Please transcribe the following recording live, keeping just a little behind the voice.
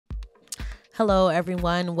Hello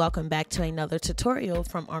everyone, welcome back to another tutorial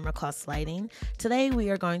from Armor Cost Lighting. Today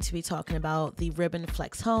we are going to be talking about the Ribbon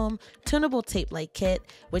Flex Home tunable tape light kit,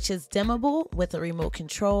 which is dimmable with a remote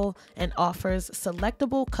control and offers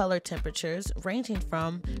selectable color temperatures ranging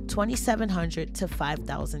from 2700 to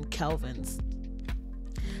 5000 kelvins.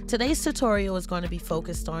 Today's tutorial is going to be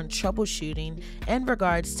focused on troubleshooting in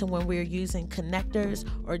regards to when we're using connectors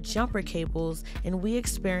or jumper cables and we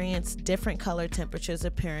experience different color temperatures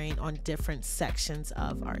appearing on different sections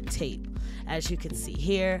of our tape. As you can see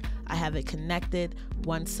here, I have it connected.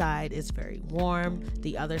 One side is very warm,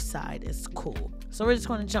 the other side is cool. So we're just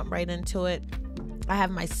going to jump right into it. I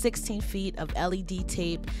have my 16 feet of LED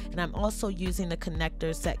tape, and I'm also using the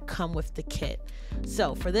connectors that come with the kit.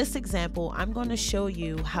 So for this example, I'm going to show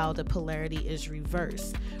you how the polarity is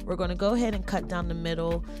reversed. We're going to go ahead and cut down the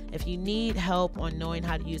middle. If you need help on knowing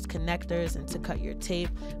how to use connectors and to cut your tape,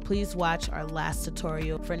 please watch our last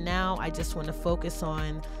tutorial. For now, I just want to focus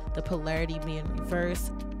on the polarity being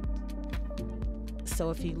reversed. So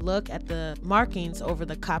if you look at the markings over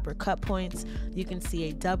the copper cut points, you can see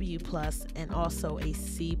a W plus and also a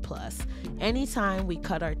C plus. Anytime we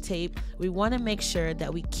cut our tape, we want to make sure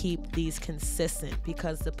that we keep these consistent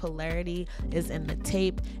because the polarity is in the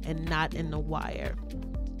tape and not in the wire.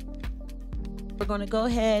 We're going to go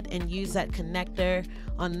ahead and use that connector.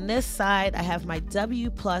 On this side, I have my W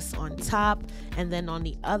plus on top, and then on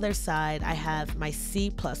the other side, I have my C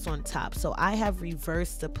plus on top. So I have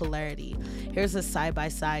reversed the polarity. Here's a side by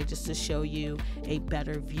side just to show you a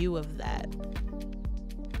better view of that.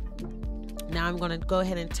 Now I'm going to go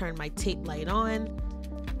ahead and turn my tape light on,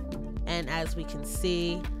 and as we can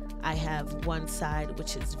see, I have one side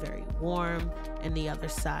which is very warm and the other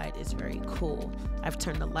side is very cool. I've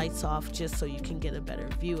turned the lights off just so you can get a better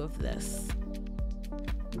view of this.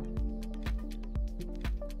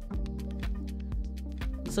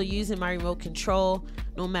 So using my remote control,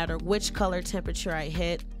 no matter which color temperature I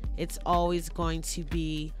hit, it's always going to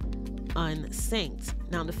be unsynced.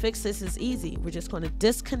 Now to fix this is easy. We're just going to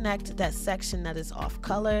disconnect that section that is off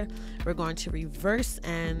color. We're going to reverse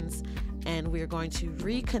ends and we're going to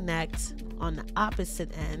reconnect on the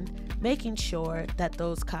opposite end, making sure that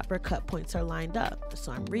those copper cut points are lined up.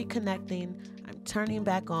 So I'm reconnecting, I'm turning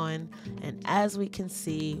back on, and as we can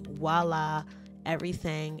see, voila,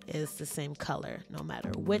 everything is the same color. No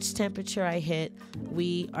matter which temperature I hit,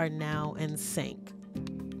 we are now in sync.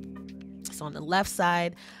 So on the left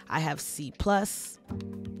side, I have C plus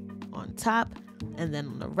on top, and then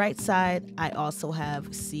on the right side, I also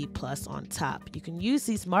have C plus on top. You can use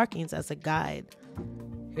these markings as a guide.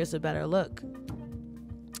 Here's a better look.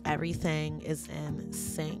 Everything is in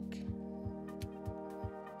sync.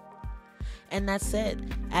 And that's it.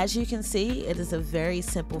 As you can see, it is a very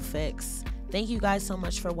simple fix. Thank you guys so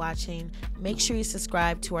much for watching. Make sure you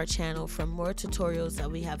subscribe to our channel for more tutorials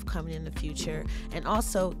that we have coming in the future. And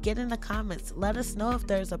also get in the comments. Let us know if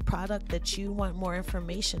there's a product that you want more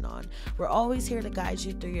information on. We're always here to guide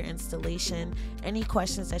you through your installation. Any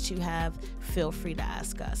questions that you have, feel free to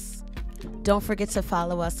ask us. Don't forget to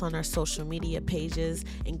follow us on our social media pages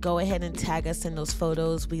and go ahead and tag us in those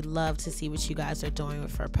photos. We love to see what you guys are doing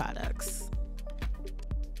with our products.